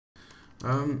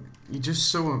You're just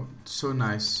so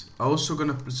nice. I'm also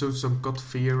gonna show some God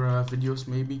Fear videos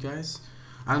maybe, guys.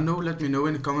 I don't know, let me know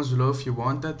in the comments below if you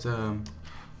want that.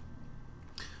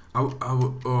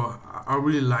 I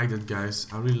really like that, guys.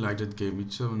 I really like that game.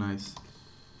 It's so nice.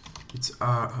 It's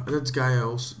that guy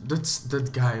also. That's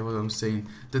that guy. What I'm saying.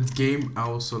 That game I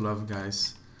also love,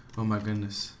 guys. Oh my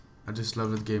goodness, I just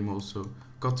love that game also.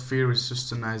 God Fear is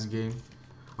just a nice game.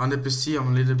 On the PC,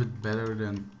 I'm a little bit better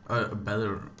than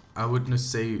better. I wouldn't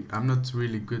say I'm not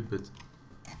really good, but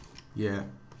yeah.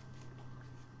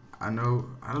 I know.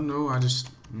 I don't know. I just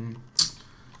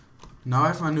now I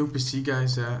have my new PC,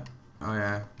 guys. Oh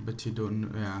yeah, but you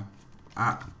don't. Yeah.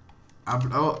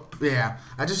 Oh yeah.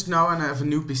 I just now and I have a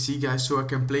new PC, guys, so I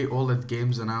can play all that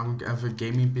games, and I have a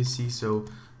gaming PC, so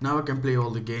now I can play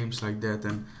all the games like that,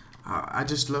 and I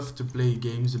just love to play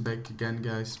games back again,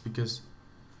 guys, because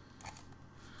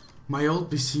my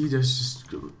old PC,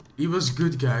 it was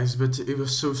good, guys, but it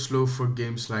was so slow for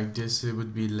games like this. It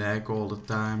would be lag all the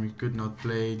time. You could not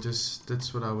play.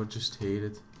 That's what I would just hate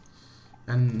it.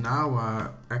 And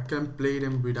now I can play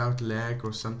them without lag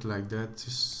or something like that.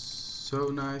 Just so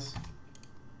nice.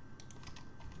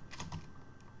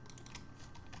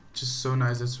 Just so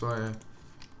nice. That's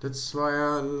why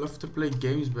I love to play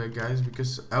games back, guys,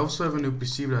 because I also have a new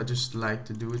PC, but I just like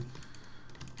to do it.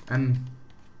 And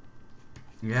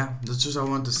yeah, that's just what I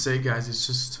want to say, guys. It's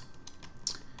just,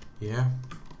 yeah.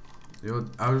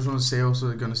 I just want to say also,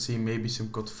 you're gonna see maybe some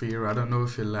God Fear. I don't know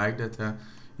if you like that.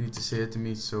 You need to say it to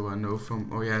me so I know from.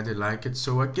 Oh yeah, they like it,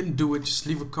 so I can do it. Just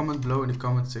leave a comment below in the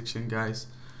comment section, guys.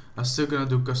 I'm still gonna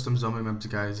do custom zombie maps,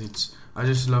 guys. I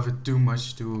just love it too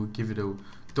much to give it a.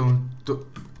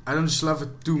 I don't just love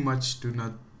it too much to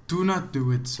do not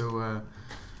do it. So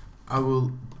I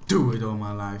will do it all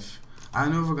my life. I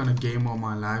know we're gonna game all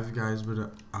my life, guys,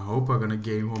 but I hope I'm gonna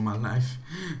game all my life.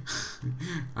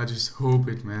 I just hope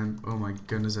it, man. Oh my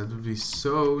goodness, that would be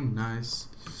so nice.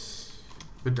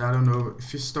 But I don't know,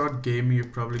 if you start gaming, you're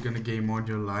probably gonna game all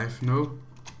your life. No?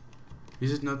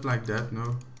 Is it not like that?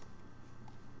 No?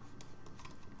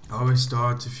 Always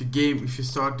start, if you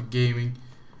start the gaming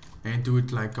and do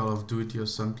it like Call of Duty or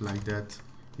something like that,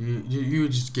 you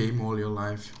just game all your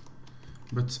life.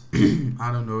 But I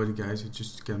don't know, guys, it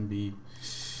just can be,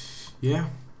 yeah.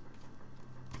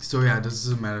 So yeah, this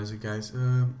doesn't matter, guys.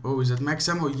 Oh, is that max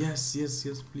ammo? Yes,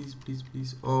 please.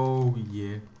 Oh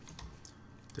yeah,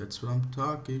 that's what I'm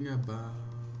talking about.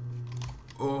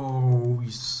 Oh,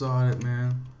 you saw that,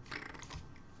 man.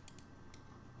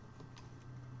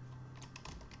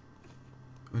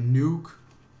 A nuke.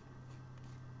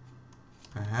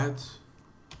 A hat.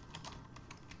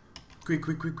 Quick.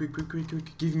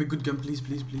 Give me a good gun, please.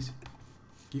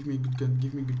 Give me a good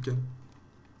gun.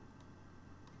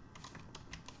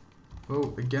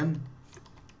 Oh, again?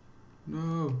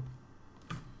 No.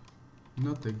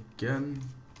 Not again.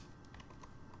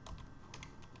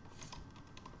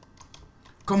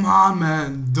 Come on,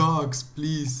 man. Dogs,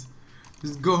 please.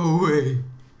 Just go away.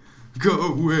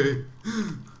 Go away.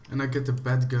 And I get the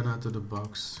bad gun out of the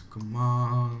box. Come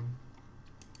on.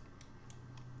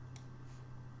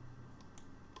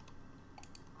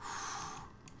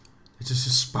 It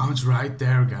just spawns right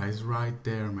there, guys. Right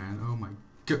there, man. Oh my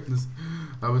goodness.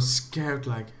 I was scared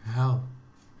like hell.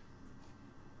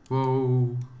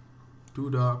 Whoa. 2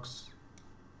 dogs.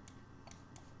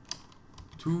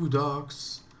 2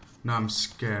 dogs. Now I'm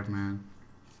scared, man.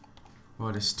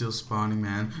 Oh, they're still spawning,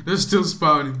 man. They're still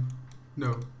spawning.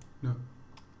 No.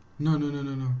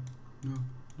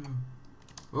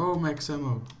 Oh, max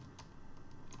ammo.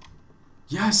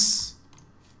 Yes!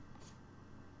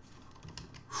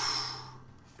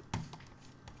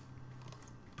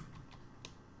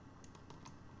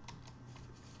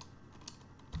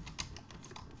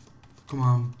 Come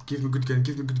on, give me a good gun,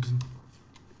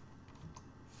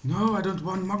 No, I don't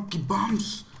want monkey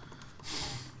bombs.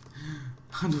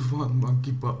 I don't want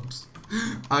monkey bombs.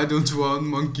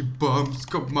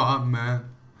 Come on, man.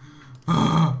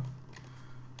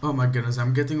 Oh my goodness,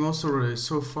 I'm getting also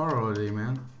so far already,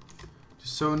 man.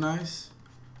 Just so nice.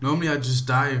 Normally I just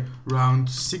die round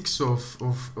 6 of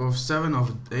 7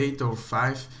 of 8 or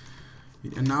 5.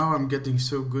 And now I'm getting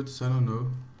so good, so I don't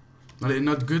know.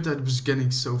 Not good, I was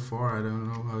getting so far. I don't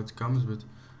know how it comes, but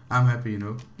I'm happy, you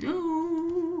know.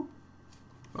 Yoo!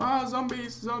 Ah,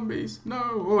 zombies.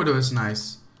 No. Oh, that was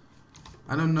nice.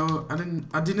 I don't know. I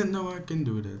didn't know I can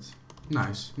do that.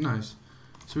 Nice.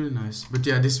 It's really nice. But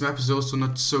yeah, this map is also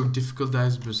not so difficult,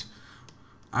 guys, but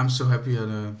I'm so happy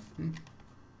that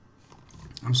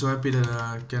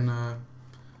I can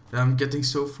that I'm getting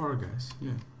so far, guys.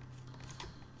 Yeah.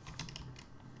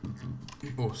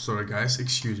 Oh, sorry, guys.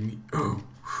 Excuse me. Oh.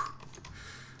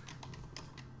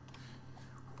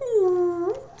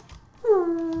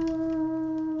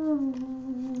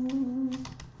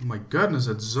 goodness,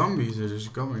 that zombies are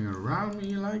just coming around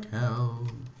me like hell.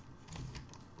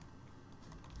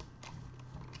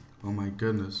 Oh my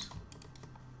goodness.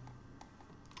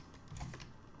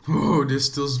 Oh, they're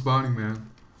still spawning,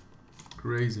 man.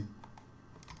 Crazy.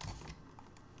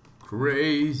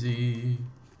 Crazy.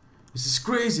 This is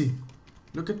crazy.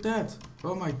 Look at that.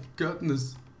 Oh my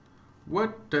goodness.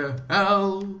 What the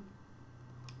hell?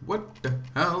 What the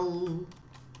hell?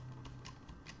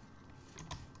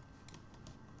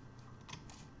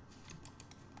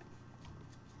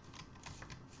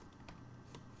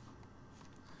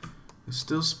 It's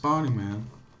still spawning, man.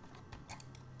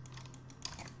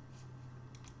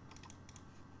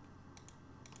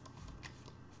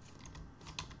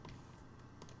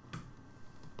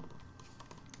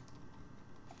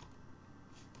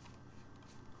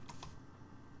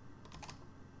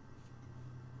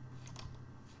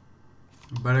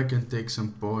 But I can take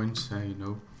some points, you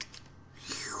know.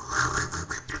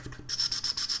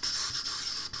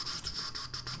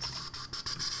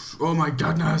 Oh my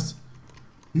goodness!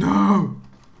 No!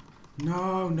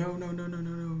 No, no, no, no, no, no,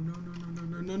 no, no, no,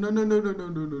 no, no, no, no, no, no,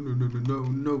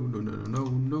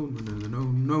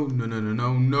 no, no,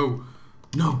 no, no,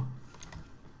 no.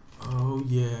 Oh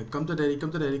yeah, come to daddy,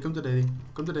 come to daddy, come to daddy,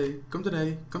 come to daddy, come to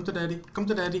daddy, come to daddy, come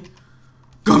to daddy,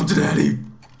 come to daddy.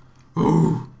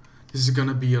 Oh, this is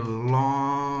gonna be a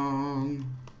long.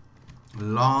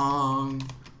 Whoa,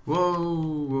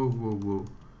 whoa, whoa, whoa.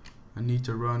 I need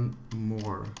to run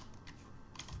more.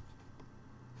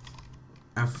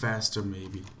 And faster,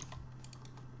 maybe.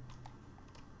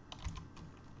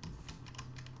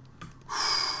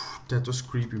 That was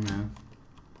creepy, man.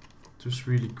 It was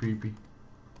really creepy.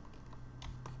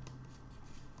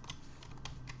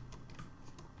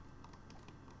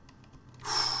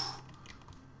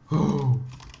 Oh,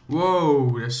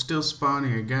 whoa! They're still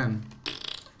spawning again.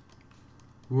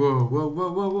 Whoa, whoa,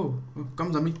 whoa, whoa, whoa! Oh,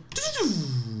 come on me.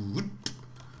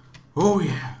 Oh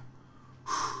yeah.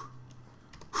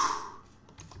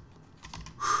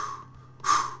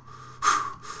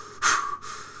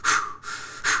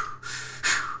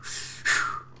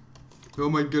 Oh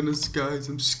my goodness, guys,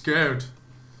 I'm scared.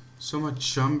 So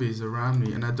much zombies around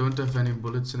me, and I don't have any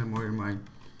bullets anymore in my...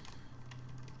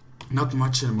 Not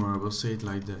much anymore, I will say it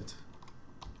like that.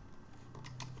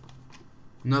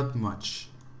 Not much.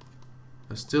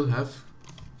 I still have...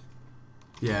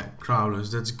 Yeah,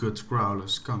 crawlers, that's good,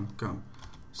 crawlers, come, come.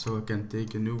 So I can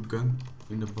take a new gun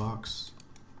in the box.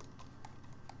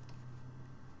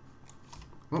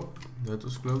 Oh, that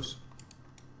was close.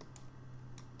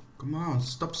 Come on,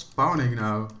 stop spawning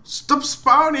now. Stop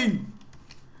spawning!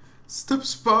 Stop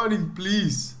spawning,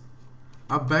 please.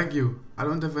 I beg you. I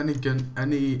don't have any gun,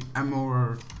 any ammo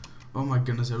or... Oh my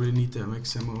goodness, I really need the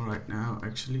max ammo right now,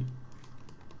 actually.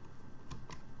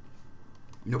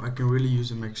 No, I can really use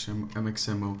a max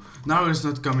ammo. Now there's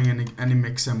not coming any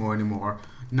max ammo anymore.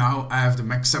 Now I have the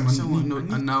max ammo.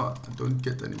 And now I don't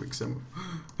get any max ammo.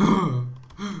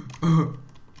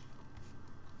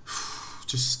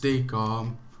 Just stay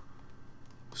calm.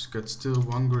 Just got still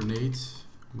one grenade.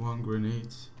 One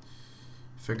grenade.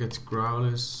 If I get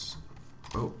growlers.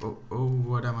 Oh, oh, oh,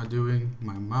 what am I doing?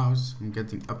 My mouse. I'm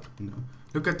getting up. No.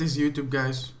 Look at this YouTube,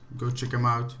 guys. Go check him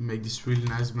out. Make this really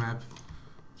nice map.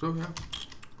 So, yeah.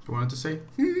 I wanted to say.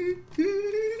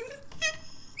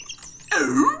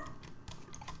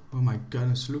 Oh my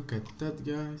goodness, look at that,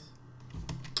 guys.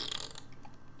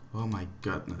 Oh my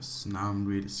goodness. Now I'm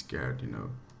really scared, you know.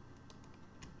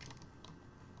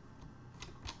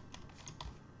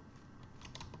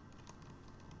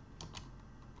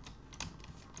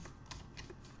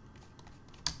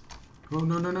 Oh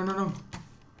no, no, no, no, no.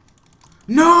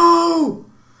 No!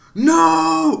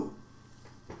 No!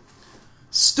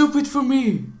 Stupid for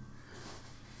me.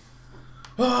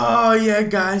 Oh yeah,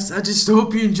 guys, I just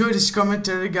hope you enjoyed this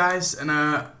commentary, guys, and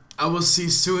I will see you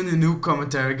soon in a new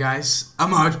commentary, guys.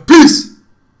 I'm out. Peace!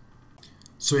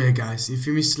 So yeah, guys, if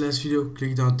you missed the last video,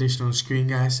 click the annotation on the screen,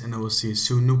 guys, and I will see you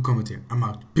soon in a new commentary. I'm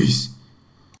out. Peace!